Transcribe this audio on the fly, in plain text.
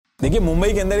देखिए,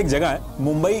 मुंबई के अंदर एक जगह है,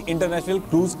 मुंबई इंटरनेशनल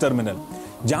क्रूज टर्मिनल,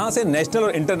 जहां से नेशनल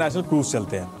और इंटरनेशनल क्रूज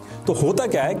चलते हैं। तो होता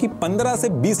क्या है कि 15 से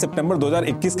 20 सितंबर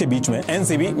 2021 के बीच में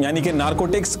एनसीबी यानी कि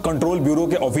नार्कोटिक्स कंट्रोल ब्यूरो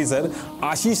के ऑफिसर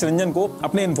आशीष रंजन को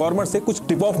अपने इन्फॉर्मर से कुछ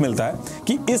टिप ऑफ मिलता है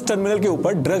कि इस टर्मिनल के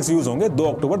ऊपर ड्रग्स यूज होंगे 2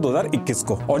 अक्टूबर 2021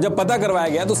 को। और जब पता करवाया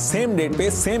गया तो सेम डेट पे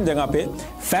सेम जगह पे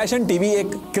फैशन टीवी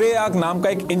एक क्रेआक नाम का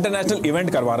एक इंटरनेशनल इवेंट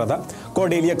करवा रहा था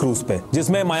कॉर्डेलिया क्रूज पे,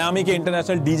 जिसमें मायामी के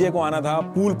इंटरनेशनल डीजे को आना था,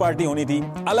 पूल पार्टी होनी थी,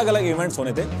 अलग अलग इवेंट्स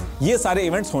होने थे। ये सारे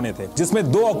इवेंट्स होने थे,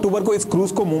 जिसमें 2 अक्टूबर को इस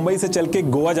क्रूज को मुंबई से चल के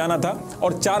गोवा जाना था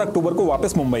और 4 अक्टूबर को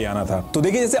वापस मुंबई आना था। तो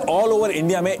देखिए, जैसे ऑल ओवर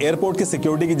इंडिया में एयरपोर्ट की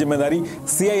सिक्योरिटी की जिम्मेदारी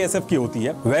सीआईएसएफ की होती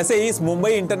है, वैसे ही इस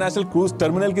मुंबई इंटरनेशनल क्रूज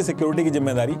टर्मिनल की सिक्योरिटी की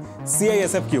जिम्मेदारी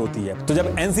सीआईएसएफ की होती है। तो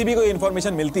जब एनसीबी को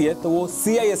इन्फॉर्मेशन मिलती है तो वो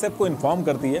सीआईएसएफ को इन्फॉर्म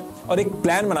करती है और एक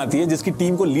प्लान बनाती है जिसकी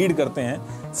टीम को लीड करते हैं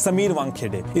समीर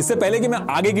वांखेड़े। इससे पहले कि मैं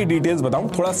आगे की डिटेल्स बताऊं,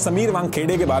 थोड़ा समीर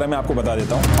वांखेड़े के बारे में आपको बता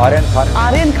देता हूं।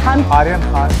 Aryan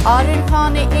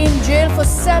Khan in jail for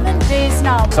 7 days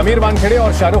now. Sameer Wankhede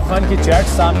और शाहरुख खान की चैट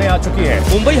सामने आ चुकी है।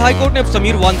 मुंबई हाईकोर्ट ने अब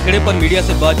समीर वांखेड़े पर मीडिया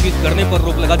से बातचीत करने पर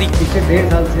रोक लगा दी। पिछले 1.5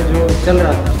 साल से जो चल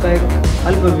रहा था उसका एक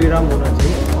अल्प विराम होना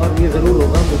चाहिए और ये जरूर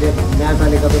होगा। मुझे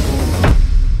न्यायपालिका पे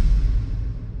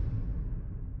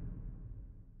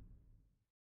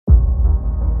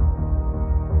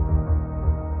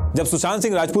जब सुशांत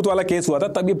सिंह राजपूत वाला केस हुआ था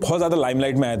तब ये बहुत ज्यादा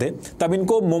लाइमलाइट में आए थे। तब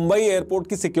इनको मुंबई एयरपोर्ट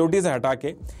की सिक्योरिटी से हटा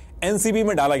के एनसीबी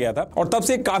में डाला गया था और तब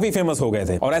से काफी फेमस हो गए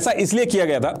थे। और ऐसा इसलिए किया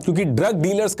गया था क्योंकि ड्रग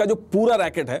डीलर्स का जो पूरा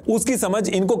रैकेट है उसकी समझ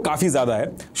इनको काफी ज्यादा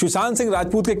है। सुशांत सिंह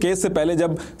राजपूत के केस से पहले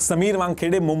जब समीर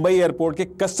वांखेड़े मुंबई एयरपोर्ट के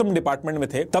कस्टम डिपार्टमेंट में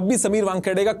थे, तब भी समीर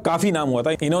वांखेड़े का काफी नाम हुआ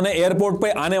था। इन्होंने एयरपोर्ट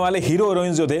पे आने वाले हीरो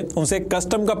हीरोइंस जो थे उनसे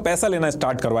कस्टम का पैसा लेना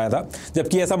स्टार्ट करवाया था,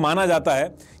 जबकि ऐसा माना जाता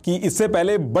है कि इससे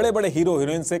पहले बड़े बड़े हीरो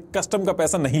हीरोइन से कस्टम का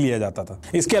पैसा नहीं लिया जाता था।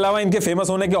 इसके अलावा इनके फेमस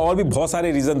होने के और भी बहुत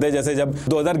सारे रीजन थे, जैसे जब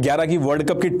 2011 की वर्ल्ड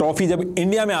कप की ट्रॉफी जब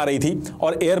इंडिया में आ रही थी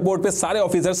और एयरपोर्ट पे सारे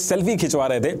ऑफिसर सेल्फी खिंचवा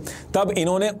रहे थे, तब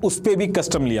इन्होंने उस पे भी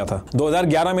कस्टम लिया था।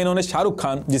 2011 में इन्होंने शाहरुख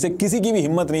खान, जिसे किसी की भी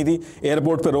हिम्मत नहीं थी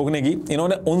एयरपोर्ट पे रोकने की,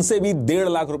 इन्होंने उनसे भी 1.5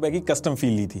 लाख रुपए की कस्टम फी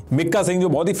ली थी। मिक्का सिंह जो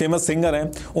बहुत ही फेमस सिंगर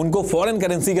हैं, उनको फॉरेन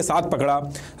करेंसी के साथ पकड़ा।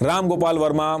 राम गोपाल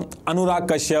वर्मा, अनुराग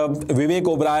कश्यप, विवेक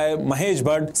ओबराय, महेश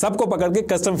भट्ट, सबको पकड़ के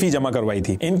कस्टम फी जमा करवाई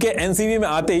थी। इनके एनसीबी में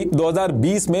आते ही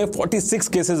 2020 में 46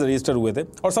 केसेस रजिस्टर हुए थे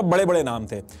और सब बड़े बड़े नाम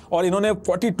थे। और इन्होंने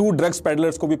 42 ड्रग्स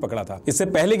पेडलर्स को भी पकड़ा था। इससे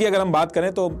पहले की अगर हम बात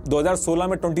करें तो 2016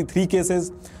 में 23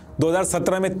 केसेस,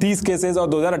 2017 में 30 केसेस और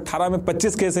 2018 में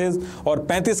 25 केसेस और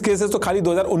 35 केसेस तो खाली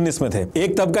 2019 में थे।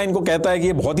 एक तबका इनको कहता है कि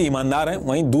ये बहुत ही ईमानदार हैं,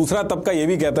 वहीं दूसरा तबका ये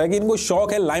भी कहता है कि इनको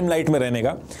शौक है लाइमलाइट में रहने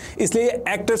का, इसलिए ये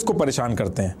एक्ट्रेस को परेशान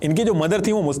करते हैं। इनकी जो मदर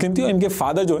थी वो मुस्लिम थी और इनके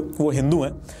फादर जो है वो हिंदू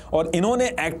हैं और इन्होंने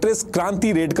एक्ट्रेस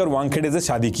क्रांति रेडकर वांखेड़े से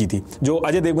शादी की थी, जो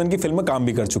अजय देवगन की फिल्म में काम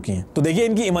भी कर चुकी हैं। तो देखिए,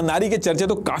 इनकी ईमानदारी के चर्चे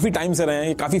तो काफी टाइम से रहे हैं,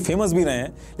 ये काफी फेमस भी रहे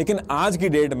हैं, लेकिन आज की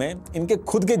डेट में इनके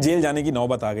खुद के जेल जाने की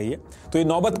नौबत आ गई है। तो ये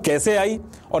नौबत कैसे आई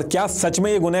और क्या सच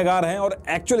में ये गुनहगार हैं और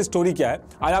एक्चुअल स्टोरी क्या है,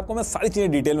 आज आपको मैं सारी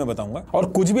चीजें डिटेल में बताऊंगा। और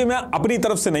कुछ भी मैं अपनी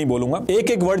तरफ से नहीं बोलूंगा,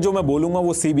 एक एक वर्ड जो मैं बोलूंगा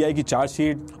वो सीबीआई की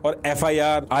चार्जशीट और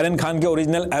एफआईआर, आर्यन खान के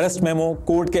ओरिजिनल अरेस्ट मेमो,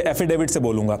 कोर्ट के एफिडेविट से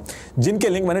बोलूंगा, जिनके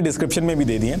लिंक मैंने डिस्क्रिप्शन में भी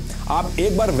दे दिए। आप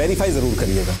एक बार वेरीफाई जरूर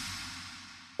करिएगा।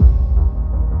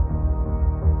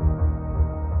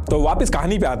 तो वापस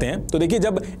कहानी पे आते हैं। तो देखिए,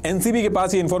 जब एनसीबी के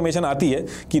पास ये इंफॉर्मेशन आती है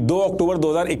कि 2 अक्टूबर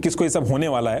 2021 को ये सब होने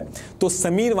वाला है, तो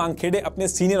समीर वांखेड़े अपने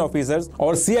सीनियर ऑफिसर्स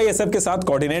और सीआईएसएफ के साथ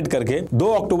कोऑर्डिनेट करके 2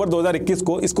 अक्टूबर 2021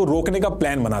 को इसको रोकने का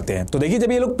प्लान बनाते हैं। तो देखिए,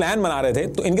 जब ये लोग प्लान बना रहे थे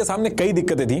तो इनके सामने कई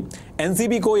दिक्कतें थी।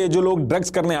 एनसीबी को ये जो लोग ड्रग्स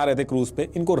करने आ रहे थे क्रूज पे,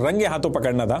 इनको रंगे हाथों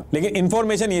पकड़ना था, लेकिन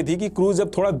इंफॉर्मेशन ये थी कि क्रूज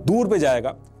जब थोड़ा दूर पे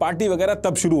जाएगा, पार्टी वगैरह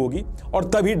तब शुरू होगी और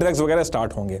तभी ड्रग्स वगैरह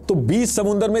स्टार्ट होंगे। तो बीच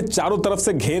समुद्र में चारों तरफ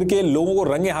से घेर के लोगों को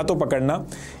रंगे हाथों पकड़ना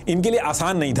इनके लिए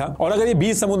आसान नहीं था। और अगर ये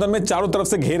बीच समुद्र में चारों तरफ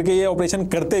से घेर के ये ऑपरेशन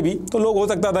करते भी तो लोग हो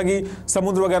सकता था कि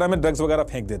समुद्र वगैरह में ड्रग्स वगैरह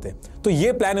फेंक देते। तो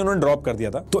ये प्लान इन्होंने ड्रॉप कर दिया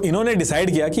था। तो इन्होंने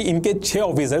डिसाइड किया कि इनके 6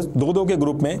 ऑफिसर्स 2-2 के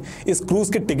ग्रुप में इस क्रूज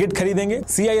के टिकट खरीदेंगे।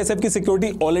 सीआईएसएफ की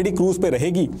सिक्योरिटी ऑलरेडी क्रूज पे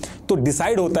रहेगी। तो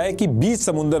डिसाइड होता है कि बीच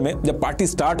समुद्र में जब पार्टी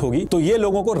स्टार्ट होगी तो ये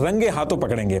लोगों को रंगे हाथों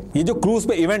पकड़ेंगे। ये जो क्रूज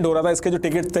पे इवेंट हो रहा था, इसके जो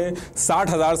टिकट थे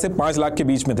 60,000 से 5 लाख के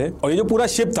बीच में थे और ये जो पूरा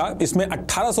शिप था इसमें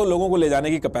 1800 लोगों को ले जाने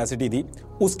की कैपेसिटी थी।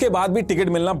 उसके बाद भी टिकट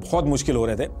मिलना बहुत मुश्किल हो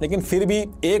रहे थे, लेकिन फिर भी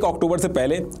 1 अक्टूबर से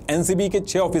पहले एनसीबी के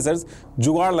 6 ऑफिसर्स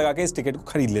जुगाड़ लगा के इस टिकट को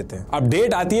खरीद लेते हैं। अब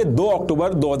डेट आती है 2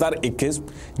 अक्टूबर 2021,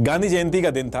 गांधी जयंती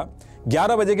का दिन था।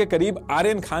 11 बजे के करीब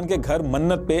आर्यन खान के घर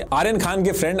मन्नत पे आर्यन खान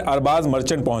के फ्रेंड अरबाज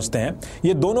मर्चेंट पहुंचते हैं।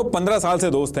 ये दोनों 15 साल से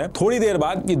दोस्त हैं। थोड़ी देर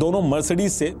बाद ये दोनों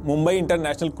मर्सिडीज से मुंबई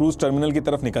इंटरनेशनल क्रूज टर्मिनल की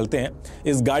तरफ निकलते हैं।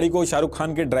 इस गाड़ी को शाहरुख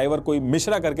खान के ड्राइवर, कोई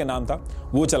मिश्रा करके नाम था,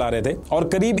 वो चला रहे थे और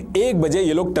करीब 1 बजे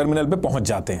ये लोग टर्मिनल पे पहुंच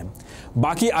जाते हैं।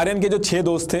 बाकी आर्यन के जो 6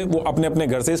 दोस्त थे वो अपने अपने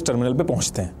घर से इस टर्मिनल पे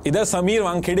पहुंचते हैं। इधर समीर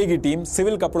वांखेड़े की टीम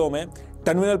सिविल कपड़ों में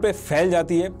टर्मिनल पे फैल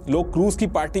जाती है। लोग क्रूज की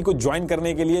पार्टी को ज्वाइन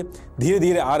करने के लिए धीरे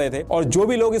धीरे आ रहे थे और जो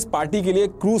भी लोग इस पार्टी के लिए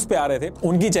क्रूज पे आ रहे थे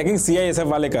उनकी चेकिंग CISF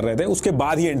वाले कर रहे थे। उसके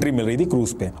बाद ही एंट्री मिल रही थी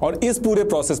क्रूज पे और इस पूरे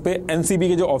प्रोसेस पे NCB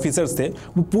के जो ऑफिसर्स थे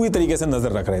वो पूरी तरीके से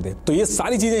नजर रख रहे थे। तो ये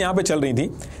सारी चीजें यहाँ पे चल रही थी।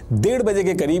 1:30 बजे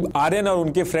के करीब आर्यन और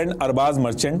उनके फ्रेंड अरबाज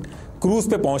मर्चेंट क्रूज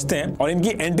पे पहुंचते हैं और इनकी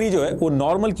एंट्री जो है वो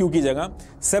नॉर्मल क्यू की जगह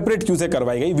सेपरेट क्यू से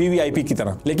करवाई गई, VVIP की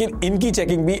तरह। लेकिन इनकी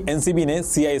चेकिंग भी NCB ने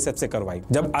CISF से करवाई।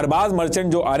 जब अरबाज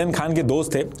मर्चेंट जो आर्यन खान के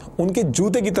दोस्त थे उनके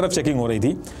जूते की तरफ चेकिंग हो रही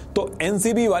थी तो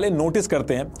NCB वाले नोटिस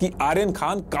करते हैं कि आर्यन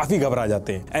खान काफी घबरा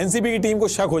जाते हैं। NCB की टीम को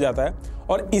शक हो जाता है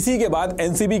और इसी के बाद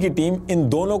NCB की टीम इन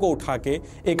दोनों को उठा के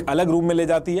एक अलग रूम में ले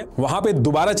जाती है। वहां पे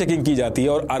दोबारा चेकिंग की जाती है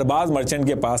और अरबाज मर्चेंट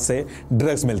के पास से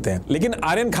ड्रग्स मिलते हैं, लेकिन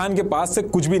आर्यन खान के पास से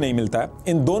कुछ भी नहीं मिलता है।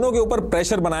 इन दोनों के ऊपर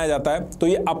प्रेशर बनाया जाता है तो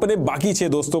ये अपने बाकी 6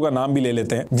 दोस्तों का नाम भी ले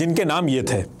लेते हैं जिनके नाम ये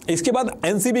थे। इसके बाद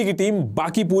NCB की टीम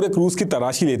बाकी पूरे क्रूज की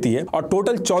तलाशी लेती है और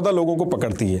टोटल 14 लोगों को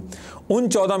पकड़ती है। उन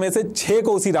 14 में से 6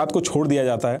 को उसी रात को छोड़ दिया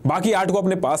जाता है, बाकी 8 को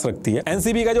अपने पास रखती है।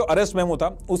 NCB का जो अरेस्ट मेमो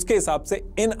था उसके हिसाब से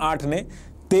इन 8 ने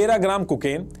 13 ग्राम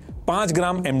कोकेन, 5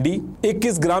 ग्राम MD,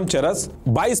 21 ग्राम चरस,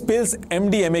 22 पिल्स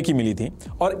MDMA की मिली थी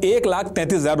और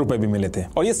 1,33,000 रुपए भी मिले थे।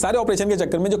 और ये सारे ऑपरेशन के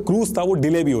चक्कर में जो क्रूज था वो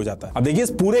डिले भी हो जाता है। अब देखिए इस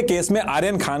पूरे केस में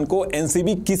आर्यन खान को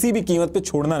NCB किसी भी कीमत पे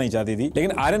छोड़ना नहीं चाहती थी,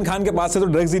 लेकिन आर्यन खान के पास से तो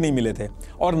ड्रग्स ही नहीं मिले थे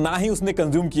और ना ही उसने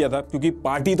कंज्यूम किया था क्योंकि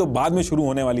पार्टी तो बाद में शुरू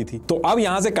होने वाली थी। तो अब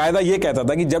यहां से कायदा ये कहता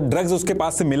था कि जब ड्रग्स उसके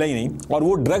पास से मिला ही नहीं और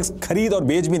वो ड्रग्स खरीद और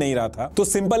बेच भी नहीं रहा था तो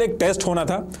सिंपल एक टेस्ट होना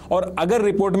था और अगर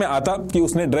रिपोर्ट में आता कि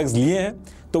उसने ड्रग्स लिए हैं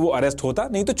तो वो अरेस्ट होता,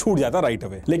 नहीं तो छूट जाता राइट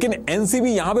अवे। लेकिन NCB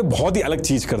यहां पे बहुत ही अलग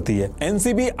चीज करती है।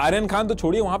 NCB आर्यन खान तो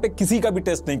छोड़िए वहां पे किसी का भी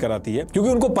टेस्ट नहीं कराती है क्योंकि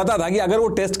उनको पता था कि अगर वो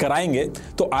टेस्ट कराएंगे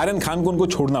तो आर्यन खान को उनको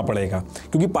छोड़ना पड़ेगा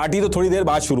क्योंकि पार्टी तो थोड़ी देर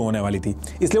बाद शुरू होने वाली थी,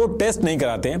 इसलिए वो टेस्ट नहीं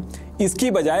कराते हैं। इसकी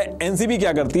बजाय NCB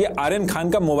क्या करती है, आर्यन खान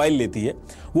का मोबाइल लेती है,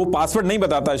 वो पासवर्ड नहीं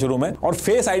बताता है शुरू में और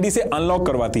फेस ID से अनलॉक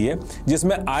करवाती है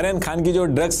जिसमें आर्यन खान की जो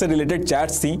ड्रग्स से रिलेटेड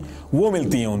चैट्स थी वो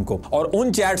मिलती हैं उनको और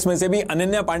उन चैट्स में से भी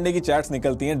अनन्या पांडे की चैट्स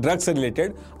निकलती हैं ड्रग्स से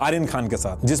रिलेटेड आर्यन खान के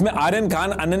साथ, जिसमें आर्यन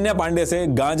खान अनन्या पांडे से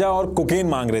गांजा और कोकेन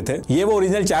मांग रहे थे। ये वो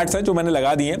ओरिजिनल चैट्स हैं जो मैंने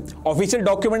लगा दी हैं, ऑफिशियल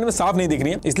डॉक्यूमेंट में साफ नहीं दिख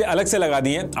रही है इसलिए अलग से लगा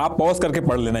दी हैं, आप पॉज करके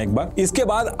पढ़ लेना एक बार। इसके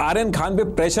बाद आर्यन खान पे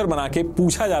प्रेशर बना के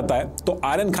पूछा जाता है तो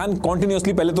आर्यन खान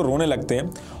कॉन्टिन्यूसली पहले तो रोने लगते हैं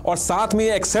और साथ में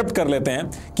ये एक्सेप्ट कर लेते हैं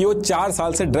कि वो 4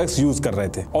 साल से ड्रग्स यूज कर रहे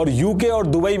थे और यूके और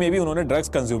दुबई में भी उन्होंने ड्रग्स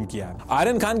कंज्यूम किया है।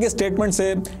 आर्यन खान के स्टेटमेंट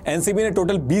से NCB ने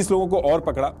टोटल 20 लोगों को और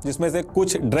पकड़ा जिसमें से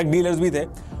कुछ ड्रग डीलर्स भी थे,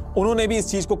 उन्होंने भी इस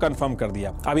चीज को कंफर्म कर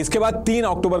दिया। अब इसके बाद 3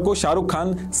 अक्टूबर को शाहरुख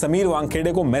खान समीर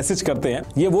वानखेड़े को मैसेज करते हैं।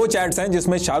 ये वो चैट्स हैं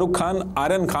जिसमें शाहरुख खान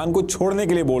आर्यन खान को छोड़ने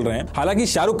के लिए बोल रहे हैं। हालांकि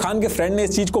शाहरुख खान के फ्रेंड ने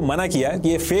इस चीज को मना किया कि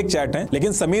ये फेक चैट है,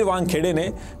 लेकिन समीर वानखेड़े ने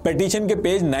पिटीशन के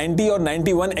पेज 90 और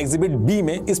 91 एग्जिबिट B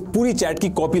में इस पूरी चैट की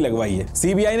कॉपी लगवाई है।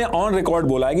 CBI ने ऑन रिकॉर्ड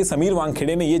बोला है कि समीर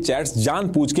वानखेड़े ने ये चैट्स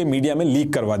जानबूझ के मीडिया में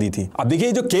लीक करवा दी थी। अब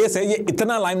देखिए जो केस है ये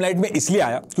इतना लाइमलाइट में इसलिए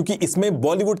आया क्योंकि इसमें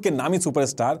बॉलीवुड के नामी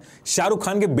सुपरस्टार शाहरुख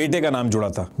खान के बेटे का नाम जुड़ा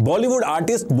था। बॉलीवुड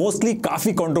आर्टिस्ट मोस्टली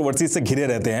काफी कंट्रोवर्सी से घिरे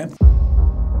रहते हैं।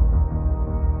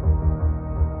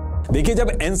 देखिए जब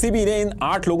NCB ने इन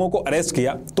 8 लोगों को अरेस्ट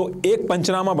किया तो एक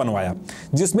पंचनामा बनवाया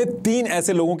जिसमें 3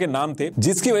 ऐसे लोगों के नाम थे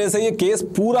जिसकी वजह से ये केस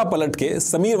पूरा पलट के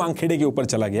समीर वानखेड़े के ऊपर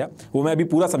चला गया। वो मैं अभी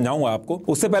पूरा समझाऊंगा आपको,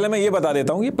 उससे पहले मैं ये बता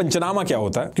देता हूं कि पंचनामा क्या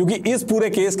होता है क्योंकि इस पूरे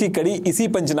केस की कड़ी इसी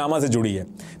पंचनामा से जुड़ी है।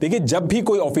 देखिए जब भी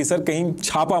कोई ऑफिसर कहीं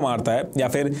छापा मारता है या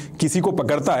फिर किसी को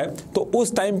पकड़ता है तो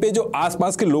उस टाइम पे जो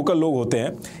आसपास के लोकल लोग होते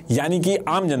हैं यानी कि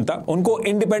आम जनता, उनको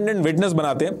इंडिपेंडेंट विटनेस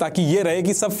बनाते हैं ताकि ये रहे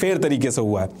कि सब फेयर तरीके से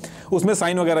हुआ है, उसमें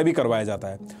साइन वगैरह भी करवाया जाता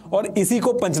है और इसी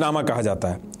को पंचनामा कहा जाता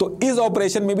है। तो इस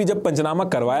ऑपरेशन में भी जब पंचनामा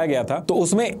करवाया गया था तो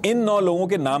उसमें इन 9 लोगों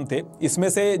के नाम थे। इसमें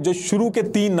से जो शुरू के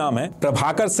 3 नाम हैं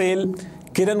प्रभाकर सेल,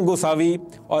 किरण गोसावी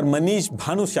और मनीष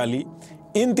भानुशाली,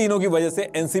 इन तीनों की वजह से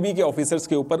NCB के ऑफिसर्स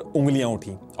के ऊपर उंगलियां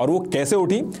उठी और वो कैसे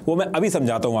उठी वो मैं अभी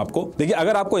समझाता हूं आपको। देखिए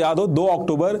अगर आपको याद हो 2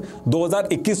 अक्टूबर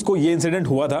 2021 को ये इंसिडेंट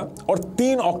हुआ था और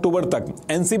 3 अक्टूबर तक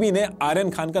NCB ने आर्यन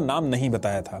खान का नाम नहीं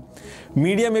बताया था।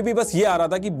 मीडिया में भी बस ये आ रहा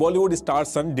था कि Bollywood star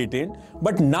son detained,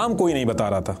 but नाम कोई नहीं बता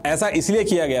रहा था। ऐसा इसलिए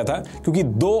किया गया था क्योंकि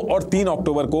 2 और 3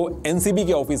 अक्टूबर को NCB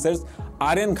के ऑफिसर्स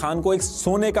आर्यन खान को एक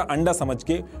सोने का अंडा समझ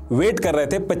के वेट कर रहे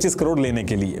थे 25 करोड़ लेने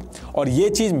के लिए। और ये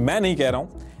चीज मैं नहीं कह रहा हूं,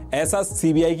 ऐसा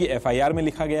CBI की FIR में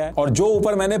लिखा गया है। और जो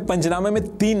ऊपर मैंने पंचनामे में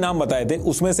 3 नाम बताए थे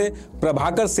उसमें से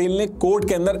प्रभाकर सेल ने कोर्ट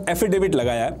के अंदर एफिडेविट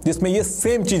लगाया है जिसमें ये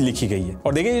सेम चीज लिखी गई है।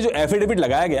 और देखिए ये जो एफिडेविट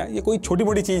लगाया गया ये कोई छोटी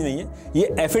मोटी चीज नहीं है,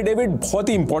 ये एफिडेविट बहुत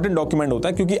ही इंपॉर्टेंट डॉक्यूमेंट होता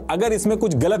है क्योंकि अगर इसमें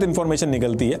कुछ गलत इंफॉर्मेशन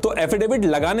निकलती है तो एफिडेविट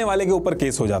लगाने वाले के ऊपर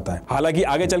केस हो जाता है। हालांकि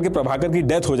आगे चल के प्रभाकर की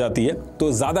डेथ हो जाती है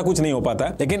तो ज्यादा कुछ नहीं हो पाता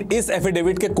है, लेकिन इस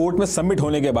एफिडेविट के कोर्ट में सबमिट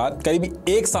होने के बाद करीब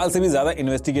 1 साल से भी ज्यादा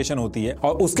इन्वेस्टिगेशन होती है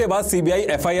और उसके बाद CBI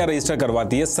FIR रजिस्टर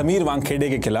करवाती है समीर वानखेड़े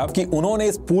के खिलाफ कि उन्होंने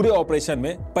इस पूरे ऑपरेशन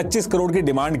में 25 करोड़ की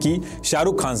डिमांड की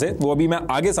शाहरुख खान से, वो अभी मैं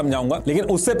आगे समझाऊंगा। लेकिन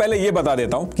उससे पहले ये बता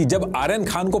देता हूं कि जब आर्यन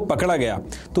खान को पकड़ा गया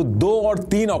तो 2 और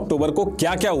 3 अक्टूबर को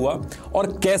क्या क्या हुआ और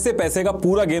कैसे पैसे का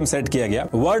पूरा गेम सेट किया गया,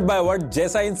 वर्ड बाय वर्ड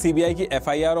जैसा इन सीबीआई की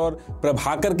एफआईआर और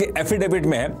प्रभाकर के एफिडेविट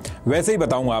में है वैसे ही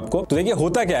बताऊंगा आपको। तो देखिए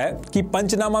होता क्या है कि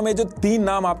पंचनामा में जो 3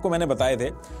 नाम आपको मैंने बताए थे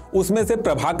उसमें से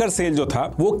प्रभाकर सेल जो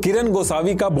था वो किरण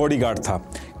गोसावी का बॉडीगार्ड था।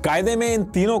 कायदे में इन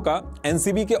तीनों का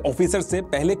एनसीबी के ऑफिसर से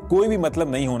पहले कोई भी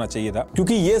मतलब नहीं होना चाहिए था,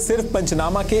 क्योंकि ये सिर्फ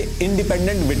पंचनामा के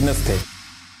इंडिपेंडेंट विटनेस थे।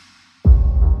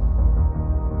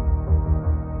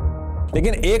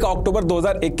 लेकिन 1 अक्टूबर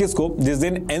 2021 को जिस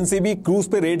दिन एनसीबी क्रूज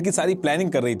पे रेड की सारी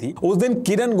प्लानिंग कर रही थी, उस दिन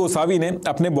किरण गोसावी ने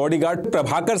अपने बॉडीगार्ड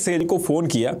प्रभाकर सेल को फोन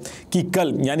किया कि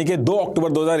कल यानी कि 2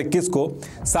 अक्टूबर 2021 को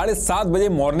 7:30 बजे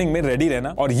मॉर्निंग में रेडी रहना।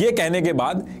 और ये कहने के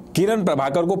बाद किरण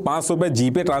प्रभाकर को 500 रुपए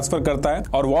जीपे ट्रांसफर करता है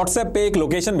और व्हाट्सएप पे एक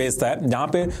लोकेशन भेजता है जहां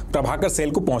पे प्रभाकर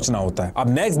सेल को पहुंचना होता है। अब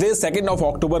नेक्स्ट डे 2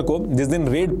 अक्टूबर को जिस दिन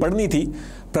रेड पड़नी थी,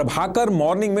 प्रभाकर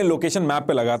मॉर्निंग में लोकेशन मैप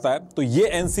पे लगाता है तो ये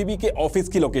एनसीबी के ऑफिस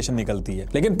की लोकेशन निकलती है।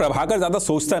 लेकिन प्रभाकर ज्यादा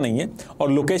सोचता नहीं है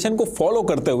और लोकेशन को फॉलो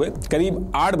करते हुए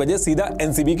करीब 8 बजे सीधा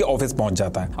एनसीबी के ऑफिस पहुंच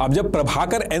जाता है। अब जब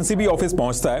प्रभाकर एनसीबी ऑफिस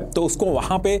पहुंचता है तो उसको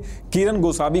वहां पे किरण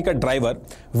गोसावी का ड्राइवर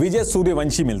विजय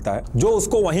सूर्यवंशी मिलता है, जो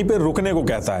उसको वहीं पे रुकने को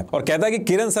कहता है और कहता है कि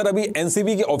किरण सर अभी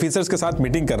एनसीबी के ऑफिसर्स के साथ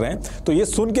मीटिंग कर रहे हैं। तो ये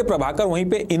सुन के प्रभाकर वहीं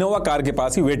पे इनोवा कार के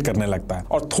पास ही वेट करने लगता है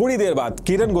और थोड़ी देर बाद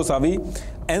किरण गोसावी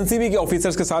एनसीबी के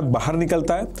ऑफिसर्स के साथ बाहर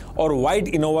निकलता है और व्हाइट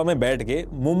इनोवा में बैठ के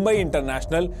मुंबई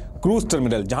इंटरनेशनल क्रूज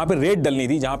टर्मिनल, जहां पे रेड डलनी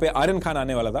थी, जहां पे आर्यन खान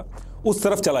आने वाला था, उस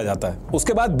तरफ चला जाता है।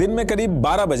 उसके बाद दिन में करीब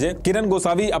 12 बजे किरण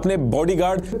गोसावी अपने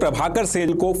बॉडीगार्ड प्रभाकर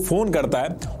सेल को फोन करता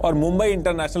है और मुंबई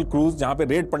इंटरनेशनल क्रूज जहां पे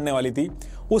रेड पड़ने वाली थी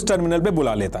उस टर्मिनल पे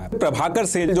बुला लेता है। प्रभाकर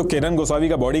सेल जो किरण गोसावी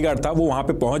का बॉडीगार्ड था वो वहां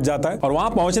पे पहुंच जाता है और वहां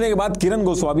पहुंचने के बाद किरण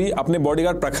गोसावी अपने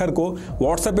बॉडीगार्ड प्रखर को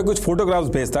व्हाट्सएप पे कुछ फोटोग्राफ्स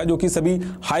भेजता है जो कि सभी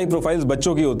हाई प्रोफाइल्स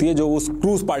बच्चों की होती है जो उस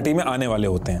क्रूज पार्टी में आने वाले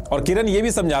होते हैं। और किरण ये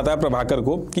भी समझाता है प्रभाकर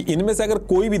को कि इनमें से अगर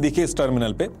कोई भी दिखे इस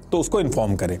टर्मिनल पे तो उसको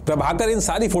इन्फॉर्म करे। प्रभाकर इन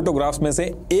सारी फोटोग्राफ्स में से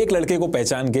एक लड़के को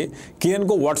पहचान के किरण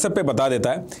को व्हाट्सएप पे बता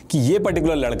देता है कि ये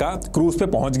पर्टिकुलर लड़का क्रूज पे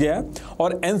पहुंच गया है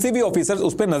और एनसीबी ऑफिसर्स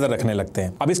उस पर नजर रखने लगते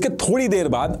हैं। अब इसके थोड़ी देर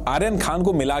बाद आर्यन खान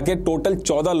को मिला के टोटल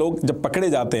 14 लोग जब पकड़े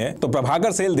जाते हैं तो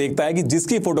प्रभाकर सेल देखता है कि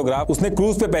जिसकी फोटोग्राफ उसने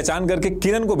क्रूज पे पहचान करके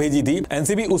किरण को भेजी थी,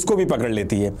 एनसीबी उसको भी पकड़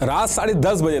लेती है। रात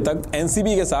 10:30 बजे तक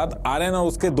एनसीबी के साथ आर्यन और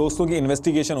उसके दोस्तों की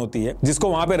इन्वेस्टिगेशन होती है, जिसको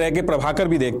वहां पे रह के प्रभाकर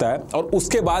भी देखता है और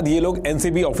उसके बाद ये लोग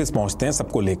एनसीबी ऑफिस पहुंचते हैं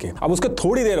सबको लेके। अब उसके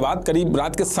थोड़ी देर बाद करीब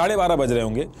रात के 12:30 बज रहे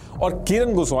होंगे और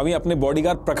किरण गोस्वामी अपने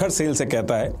बॉडीगार्ड प्रखर सेल से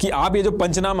कहता है कि आप ये जो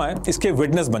पंचनामा है इसके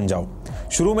विटनेस बन जाओ।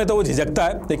 शुरू में तो वो झिझकता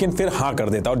है लेकिन फिर हाँ कर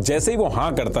देता है और जैसे ही वो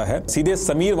हाँ करता है सीधे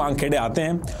समीर वानखेड़े आते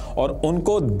हैं और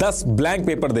उनको 10 ब्लैंक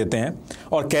पेपर देते हैं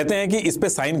और कहते हैं कि इस पे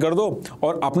साइन कर दो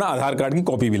और अपना आधार कार्ड की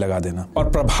कॉपी भी लगा देना। और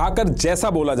प्रभाकर जैसा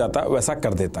बोला जाता है वैसा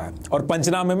कर देता है और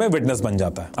पंचनामे में विटनेस बन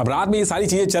जाता है। अब रात में ये सारी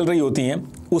चीजें चल रही होती हैं।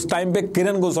 उस टाइम पे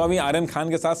किरण गोस्वामी आर्यन खान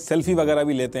के साथ सेल्फी वगैरह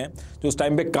भी लेते हैं जो उस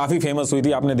टाइम पे काफी फेमस हुई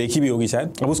थी, आपने देखी भी होगी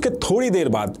शायद। अब उसके थोड़ी देर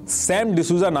बाद सैम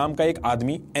डिसूजा नाम का एक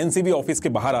आदमी एनसीबी ऑफिस के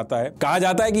बाहर आता है। कहा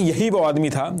जाता है कि यही वो आदमी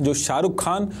था जो शाहरुख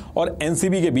खान और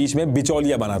एनसीबी के बीच में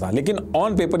बिचौलिया बना था, लेकिन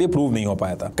ऑन पेपर ये प्रूव नहीं हो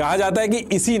पाया था। कहा जाता है कि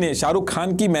इसी ने शाहरुख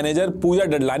खान की मैनेजर पूजा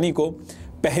डडलानी को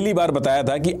पहली बार बताया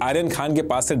था कि आर्यन खान के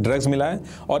पास से ड्रग्स मिला है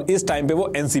और इस टाइम पे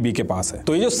वो एनसीबी के पास है।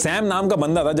 तो ये जो सैम नाम का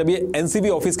बंदा था, जब ये एनसीबी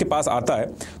ऑफिस के पास आता है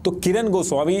तो किरण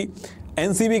गोस्वामी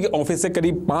एनसीबी के ऑफिस से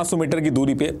करीब 500 मीटर की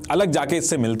दूरी पे अलग जाके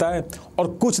इससे मिलता है और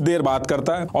कुछ देर बात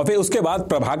करता है और फिर उसके बाद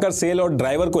प्रभाकर सेल और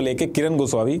ड्राइवर को लेके किरण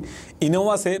गोस्वामी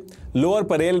इनोवा से लोअर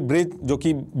परेल ब्रिज जो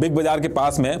कि बिग बाजार के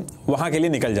पास में है वहां के लिए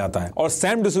निकल जाता है। और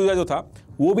सैम डिसूजा जो था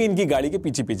वो भी इनकी गाड़ी के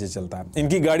पीछे पीछे चलता है।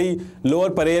 इनकी गाड़ी लोअर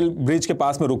परेल ब्रिज के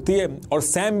पास में रुकती है और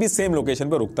सैम भी सेम लोकेशन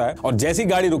पर रुकता है। और जैसी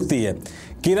गाड़ी रुकती है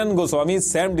किरण गोस्वामी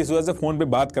सैम डिसूजा से फोन पे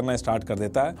बात करना स्टार्ट कर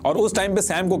देता है और उस टाइम पे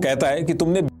सैम को कहता है कि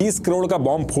तुमने 20 करोड़ का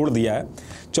बॉम्ब फोड़ दिया है,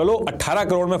 चलो 18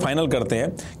 करोड़ में फाइनल करते हैं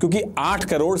क्योंकि 8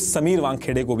 करोड़ समीर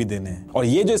वानखेड़े को भी देने हैं। और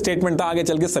ये जो स्टेटमेंट था आगे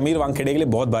चल के समीर वानखेड़े के लिए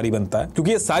बहुत भारी बनता है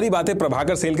क्योंकि ये सारी बातें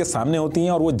प्रभाकर सेल के सामने होती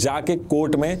हैं और वो जाके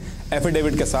कोर्ट में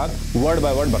एफिडेविट के साथ वर्ड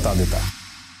बाय वर्ड बता देता है।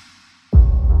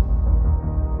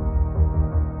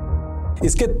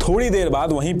 इसके थोड़ी देर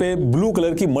बाद वहीं पे ब्लू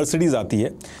कलर की मर्सिडीज आती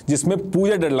है जिसमें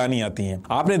पूजा डडलानी आती हैं।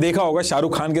 आपने देखा होगा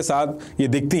शाहरुख खान के साथ ये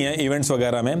दिखती हैं इवेंट्स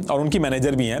वगैरह में और उनकी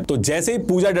मैनेजर भी हैं। तो जैसे ही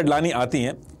पूजा डडलानी आती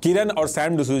हैं किरण और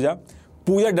सैम डिसूजा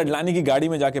पूजा डडलानी की गाड़ी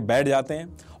में जाके बैठ जाते हैं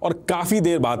और काफी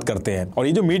देर बात करते हैं। और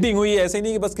ये जो मीटिंग हुई है ऐसे ही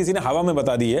नहीं कि बस किसी ने हवा में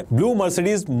बता दी है। ब्लू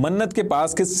मर्सिडीज मन्नत के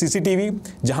पास के सीसीटीवी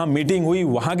जहां मीटिंग हुई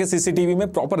वहां के सीसीटीवी में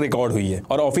प्रॉपर रिकॉर्ड हुई है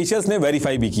और ऑफिशियल्स ने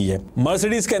वेरीफाई भी की है।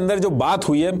 मर्सिडीज के अंदर जो बात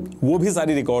हुई है वो भी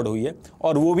सारी रिकॉर्ड हुई है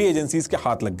और वो भी एजेंसीज के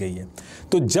हाथ लग गई है।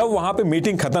 तो जब वहां पे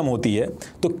मीटिंग खत्म होती है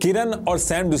तो किरण और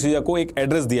सैम डिसूजा को एक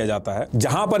एड्रेस दिया जाता है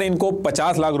जहां पर इनको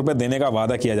 50 लाख रुपए देने का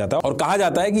वादा किया जाता है और कहा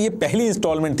जाता है कि ये पहली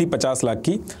इंस्टॉलमेंट थी 50 लाख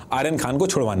की आर्यन खान को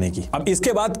छुड़वाने की। अब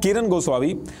इसके बाद किरण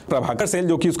गोस्वामी प्रभाकर सेल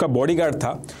जो कि उसका बॉडीगार्ड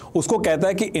था उसको कहता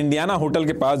है कि इंडियाना होटल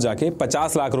के पास जाके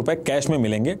 50 लाख रुपए कैश में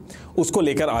मिलेंगे, उसको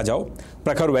लेकर आ जाओ।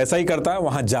 प्रखर वैसा ही करता है,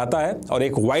 वहां जाता है और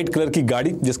एक व्हाइट कलर की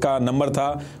गाड़ी जिसका नंबर था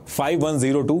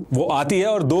 5102 वो आती है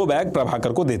और 2 बैग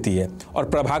प्रभाकर को देती है और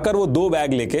प्रभाकर वो 2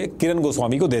 बैग लेके किरण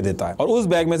गोस्वामी को दे देता है और उस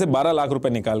बैग में से 12 लाख रुपए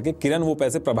निकाल के किरण वो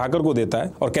पैसे प्रभाकर को देता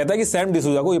है और कहता है कि सैम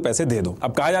डिसूजा को ये पैसे दे दो।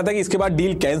 अब कहा जाता है कि इसके बाद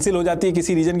डील कैंसिल हो जाती है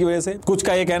किसी रीजन की वजह से। कुछ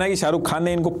का ये कहना है कि शाहरुख खान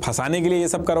ने इनको फंसाने के लिए ये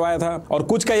सब करवाया था और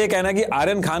कुछ का ये कहना है कि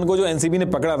आर्यन खान को जो एनसीबी ने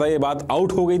पकड़ा था ये बात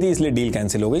आउट हो गई थी इसलिए डील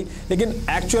कैंसिल हो गई। लेकिन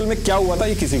एक्चुअल में क्या हुआ था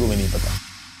ये किसी को भी नहीं पता।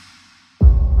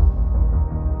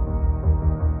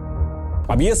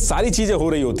 अब ये सारी चीजें हो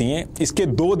रही होती हैं, इसके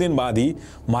 2 दिन बाद ही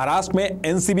महाराष्ट्र में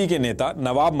एनसीबी के नेता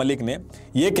नवाब मलिक ने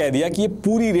यह कह दिया कि ये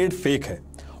पूरी रेड फेक है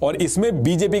और इसमें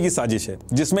बीजेपी की साजिश है,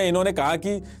 जिसमें इन्होंने कहा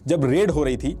कि जब रेड हो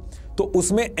रही थी तो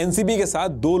उसमें एनसीबी के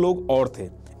साथ 2 लोग और थे,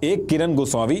 एक किरण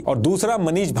गोस्वामी और दूसरा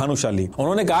मनीष भानुशाली।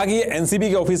 उन्होंने कहा कि ये एनसीबी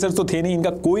के ऑफिसर्स तो थे नहीं, इनका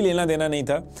कोई लेना देना नहीं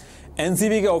था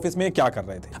एनसीबी के ऑफिस में क्या कर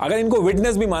रहे थे। अगर इनको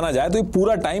विटनेस भी माना जाए तो ये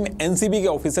पूरा टाइम एनसीबी के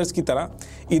ऑफिसर्स की तरह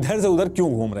इधर से उधर क्यों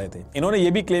घूम रहे थे। इन्होंने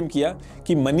ये भी क्लेम किया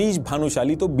कि मनीष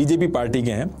भानुशाली तो बीजेपी पार्टी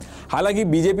के हैं। हालांकि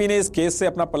बीजेपी ने इस केस से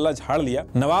अपना पल्ला झाड़ लिया।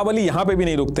 नवाब अली यहां पे भी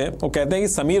नहीं रुकते हैं, वो कहते हैं कि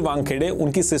समीर वांखेड़े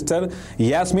उनकी सिस्टर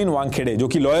यास्मीन वांखेड़े जो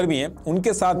कि लॉयर भी हैं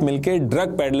उनके साथ मिलकर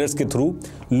ड्रग पैडलर्स के थ्रू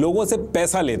लोगों से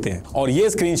पैसा लेते हैं और ये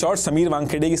स्क्रीनशॉट समीर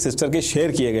वांखेड़े की सिस्टर के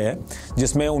शेयर किए गए हैं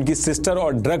जिसमें उनकी सिस्टर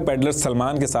और ड्रग पैडलर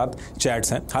सलमान के साथ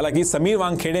चैट्स हैं। हालांकि समीर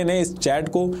वांखेड़े ने इस चैट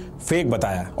को फेक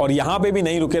बताया और यहां पे भी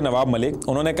नहीं रुके नवाब मलिक।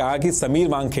 उन्होंने कहा कि Sameer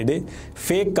Wankhede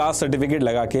fake caste certificate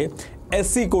लगा के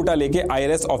एससी कोटा लेके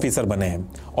आईआरएस ऑफिसर बने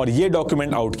हैं और ये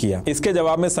डॉक्यूमेंट आउट किया। इसके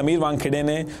जवाब में समीर वांखेड़े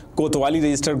ने कोतवाली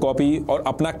रजिस्टर्ड कॉपी और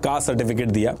अपना कास्ट सर्टिफिकेट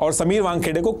दिया और समीर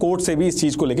वांखेड़े को कोर्ट से भी इस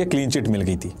चीज को लेके क्लीन चिट मिल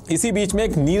गई थी। इसी बीच में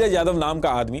एक नीरज यादव नाम का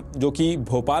आदमी जो कि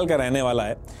भोपाल का रहने वाला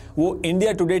है वो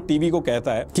इंडिया टुडे टीवी को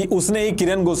कहता है कि उसने ही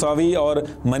किरण गोस्वामी और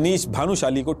मनीष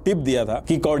भानुशाली को टिप दिया था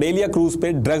कि कॉर्डेलिया क्रूज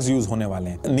पे ड्रग्स यूज होने वाले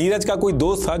हैं। नीरज का कोई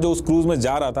दोस्त था जो उस क्रूज में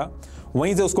जा रहा था,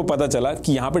 वहीं से उसको पता चला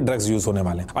कि यहाँ पे ड्रग्स यूज होने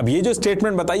वाले हैं। अब ये जो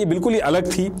स्टेटमेंट बताई बिल्कुल ही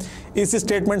अलग थी। इस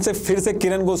स्टेटमेंट से फिर से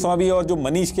किरण गोस्वामी और जो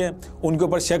मनीष के उनके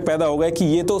ऊपर शक पैदा हो गया कि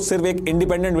ये तो सिर्फ एक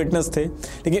इंडिपेंडेंट विटनेस थे,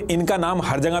 लेकिन इनका नाम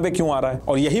हर जगह पे क्यों आ रहा है।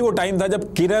 और यही वो टाइम था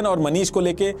जब किरण और मनीष को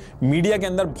लेके मीडिया के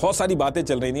अंदर बहुत सारी बातें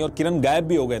चल रही थी और किरण गायब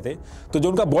भी हो गए थे। तो जो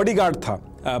उनका बॉडीगार्ड था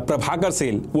प्रभाकर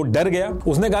सेल वो डर गया।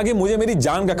 उसने कहा कि मुझे मेरी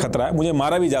जान का खतरा है, मुझे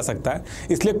मारा भी जा सकता है,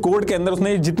 इसलिए कोर्ट के अंदर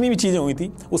उसने जितनी भी चीजें हुई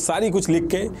थी वो सारी कुछ लिख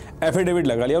के एफिडेविट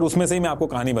लगा लिया और उसमें से ही मैं आपको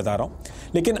कहानी बता रहा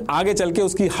हूं। लेकिन आगे चल के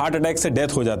उसकी हार्ट अटैक से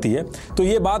डेथ हो जाती है तो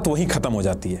ये बात वहीं खत्म हो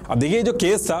जाती है। अब देखिए जो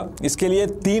केस था इसके लिए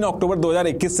 3 अक्टूबर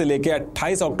 2021 से लेकर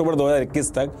 28 अक्टूबर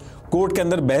 2021 तक कोर्ट के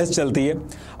अंदर बहस चलती है।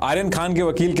 आर्यन खान के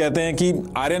वकील कहते हैं कि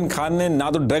आर्यन खान ने ना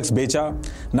तो ड्रग्स बेचा,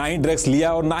 ना ही ड्रग्स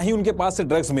लिया और ना ही उनके पास से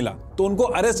ड्रग्स मिला, तो उनको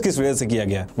अरेस्ट किस वजह से किया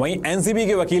गया। वहीं एनसीबी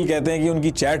के वकील कहते हैं कि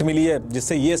उनकी चैट मिली है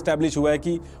जिससे ये एस्टैब्लिश हुआ है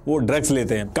कि वो ड्रग्स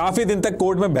लेते हैं। काफी दिन तक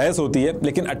कोर्ट में बहस होती है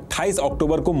लेकिन 28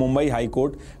 अक्टूबर को मुंबई हाई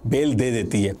कोर्ट बेल दे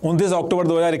देती है। 29 अक्टूबर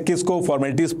 2021 को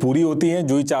फॉर्मेलिटीज पूरी होती है।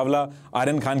 जूही चावला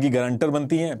आर्यन खान की गारंटर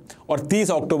बनती हैं और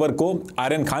 30 अक्टूबर को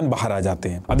आर्यन खान बाहर आ जाते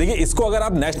हैं। अब देखिए इसको अगर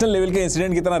आप नेशनल लेवल के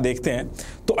इंसिडेंट की तरह देखते हैं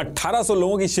तो 1800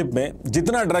 लोगों की शिप में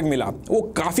जितना ड्रग मिला वो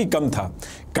काफी कम था।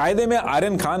 कायदे में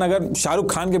आर्यन खान अगर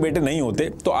शाहरुख खान के बेटे नहीं होते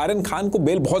तो आर्यन खान को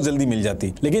बेल बहुत जल्दी मिल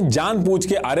जाती, लेकिन जानबूझ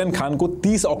के आर्यन खान को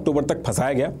 30 अक्टूबर तक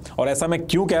फंसाया गया। और ऐसा मैं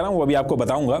क्यों कह रहा हूं वो अभी आपको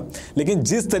बताऊंगा। लेकिन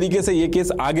जिस तरीके से ये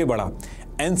केस आगे बढ़ा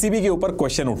एनसीबी के ऊपर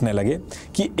क्वेश्चन उठने लगे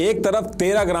कि एक तरफ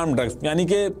 13 ग्राम ड्रग्स यानी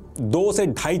कि 2 से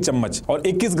 2.5 चम्मच और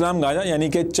 21 ग्राम गांजा यानी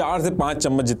कि 4 से 5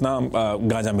 चम्मच जितना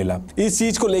गांजा मिला। इस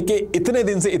चीज को लेके इतने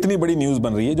दिन से इतनी बड़ी न्यूज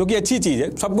बन रही है जो कि अच्छी चीज है,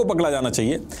 सबको पकड़ा जाना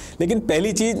चाहिए। लेकिन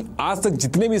पहली चीज आज तक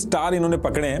जितने भी स्टार इन्होंने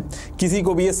पकड़े हैं किसी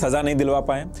को भी ये सजा नहीं दिलवा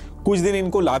पाए। कुछ दिन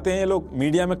इनको लाते हैं ये लोग,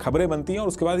 मीडिया में खबरें बनती हैं और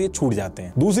उसके बाद ये छूट जाते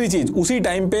हैं। दूसरी चीज उसी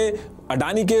टाइम पे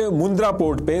अडानी के मुंद्रा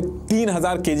पोर्ट पे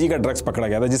 3000 केजी का ड्रग्स पकड़ा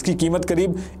गया था जिसकी कीमत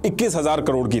करीब 21,000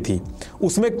 करोड़ की थी।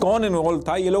 उसमें कौन इन्वॉल्व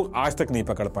था ये लोग आज तक नहीं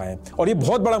पकड़ पाए और ये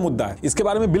बहुत बड़ा मुद्दा है। इसके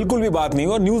बारे में बिल्कुल भी बात नहीं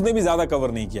हुई और न्यूज ने भी ज्यादा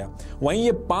कवर नहीं किया। वहीं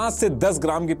ये 5 से 10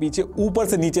 ग्राम के पीछे ऊपर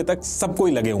से नीचे तक सब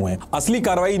कोई लगे हुए हैं। असली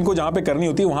कार्रवाई इनको जहां पे करनी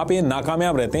होती है वहां पे ये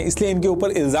नाकामयाब रहते हैं, इसलिए इनके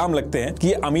ऊपर इल्जाम लगते हैं कि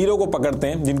ये अमीरों को पकड़ते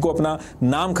हैं जिनको अपना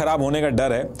नाम खराब होने का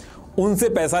डर है, उनसे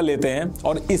पैसा लेते हैं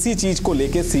और इसी चीज को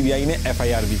लेकर सीबीआई ने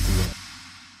एफआईआर भी की है।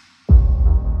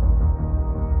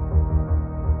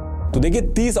 देखिए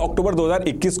 30 अक्टूबर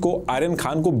 2021 को आर्यन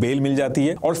खान को बेल मिल जाती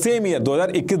है और सेम ईयर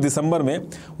 2021 दिसंबर में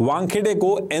वानखेड़े को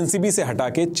एनसीबी से हटा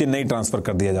के चेन्नई ट्रांसफर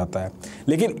कर दिया जाता है,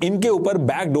 लेकिन इनके ऊपर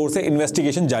बैकडोर से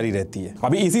इन्वेस्टिगेशन जारी रहती है।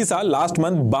 अभी इसी साल लास्ट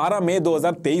मंथ 12 मई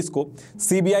 2023 को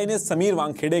सीबीआई ने समीर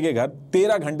वानखेड़े के घर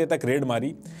 13 घंटे तक रेड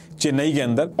मारी चेन्नई के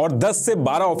अंदर और 10 से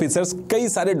 12 ऑफिसर्स कई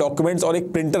सारे डॉक्यूमेंट्स और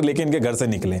एक प्रिंटर लेके इनके घर से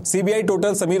निकले। सीबीआई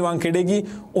टोटल समीर वानखेड़े की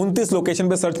 29 लोकेशन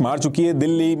पे सर्च मार चुकी है।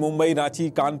 दिल्ली, मुंबई, रांची,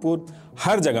 कानपुर,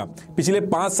 हर जगह। पिछले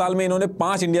 5 साल में इन्होंने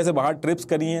 5 इंडिया से बाहर ट्रिप्स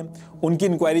करी हैं, उनकी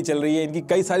इंक्वायरी चल रही है। इनकी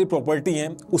कई सारी प्रॉपर्टी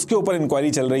हैं, उसके ऊपर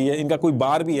इंक्वायरी चल रही है। इनका कोई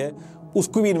बार भी है,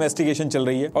 उसकी भी इन्वेस्टिगेशन चल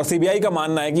रही है। और सीबीआई का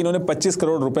मानना है कि इन्होंने 25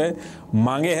 करोड़ रुपए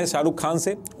मांगे हैं शाहरुख खान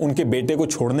से उनके बेटे को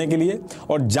छोड़ने के लिए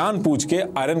और जानबूझ के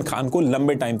आर्यन खान को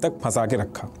लंबे टाइम तक फंसा के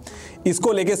रखा।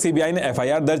 इसको लेके सीबीआई ने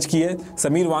एफआईआर दर्ज की है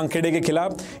समीर वानखेड़े के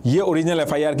खिलाफ। ये ओरिजिनल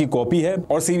एफआईआर की कॉपी है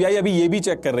और सीबीआई अभी ये भी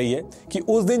चेक कर रही है कि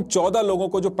उस दिन 14 लोगों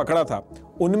को जो पकड़ा था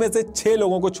उनमें से 6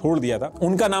 लोगों को छोड़ दिया था,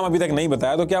 उनका नाम अभी तक नहीं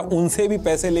बताया। तो क्या उनसे भी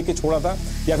पैसे लेके छोड़ा था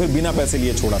या फिर बिना पैसे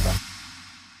लिए छोड़ा था?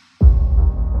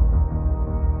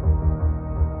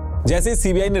 जैसे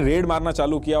सीबीआई ने रेड मारना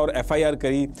चालू किया और एफआईआर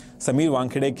करी समीर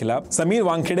वानखेड़े के खिलाफ, समीर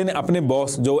वानखेड़े ने अपने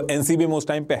बॉस जो एनसीबी में उस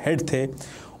टाइम पे हेड थे,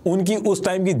 उनकी उस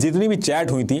टाइम की जितनी भी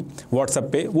चैट हुई थी व्हाट्सएप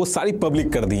पे वो सारी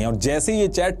पब्लिक कर दी हैं। और जैसे ही ये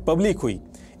चैट पब्लिक हुई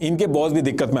इनके बॉस भी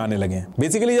दिक्कत में आने लगे हैं।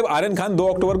 बेसिकली जब आर्यन खान 2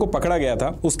 अक्टूबर को पकड़ा गया था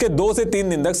उसके 2 से 3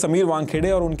 दिन तक समीर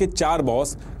वानखेड़े और उनके 4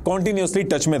 बॉस कॉन्टिन्यूसली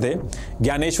टच में थे।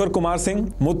 ज्ञानेश्वर कुमार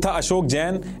सिंह, मुत्था अशोक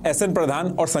जैन, एसएन प्रधान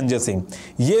और संजय सिंह,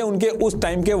 ये उनके उस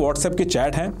टाइम के व्हाट्सएप के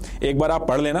चैट हैं। एक बार आप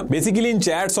पढ़ लेना। बेसिकली इन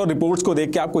चैट्स और रिपोर्ट्स को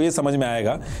देख के आपको ये समझ में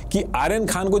आएगा कि आर्यन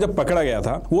खान को जब पकड़ा गया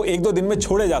था वो 1-2 दिन में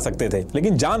छोड़े जा सकते थे,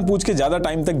 लेकिन जानबूझ के ज्यादा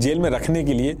टाइम तक जेल में रखने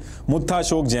के लिए मुत्था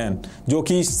अशोक जैन जो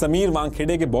कि समीर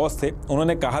वानखेड़े के बॉस थे,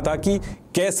 उन्होंने कहा था कि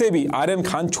कैसे भी आर्यन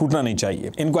खान छूटना नहीं चाहिए,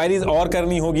 इंक्वायरीज और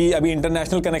करनी होगी, अभी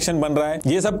इंटरनेशनल कनेक्शन बन रहा है।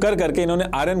 ये सब कर करके इन्होंने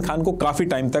आर्यन खान को काफी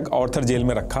टाइम तक ऑर्थर जेल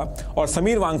में रखा और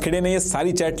समीर वानखेड़े ने ये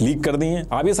सारी चैट लीक कर दी हैं।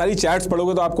 आप ये सारी चैट्स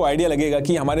पढ़ोगे तो आपको आइडिया लगेगा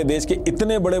कि हमारे देश के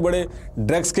इतने बड़े बड़े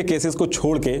ड्रग्स के केसेस को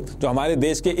छोड़ के जो हमारे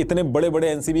देश के इतने बड़े बड़े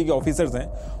एनसीबी के ऑफिसर्स हैं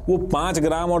वो 5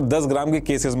 ग्राम और 10 ग्राम के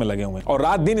केसेस में लगे हुए हैं और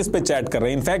रात दिन इस पे चैट कर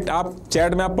रहे हैं। इनफैक्ट आप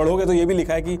चैट में आप पढ़ोगे तो ये भी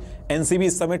लिखा है कि एनसीबी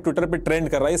इस समय ट्विटर पे ट्रेंड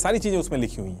कर रहा है। ये सारी चीजें उसमें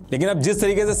लिखी हुई हैं। लेकिन अब जिस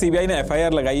तरीके से सीबीआई ने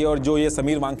एफआईआर लगाई है और जो ये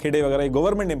समीर वानखेड़े वगैरह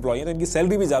गवर्नमेंट एम्प्लॉय है तो इनकी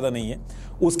सैलरी भी ज्यादा नहीं है,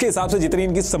 उसके हिसाब से जितनी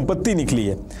इनकी संपत्ति निकली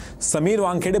है, समीर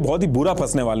वानखेड़े बहुत ही बुरा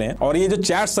फंसने वाले हैं। और ये जो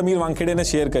चैट समीर वानखेड़े ने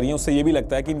शेयर करी है उससे ये भी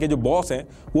लगता है कि इनके जो बॉस हैं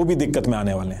वो भी दिक्कत में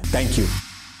आने वाले हैं। Thank you.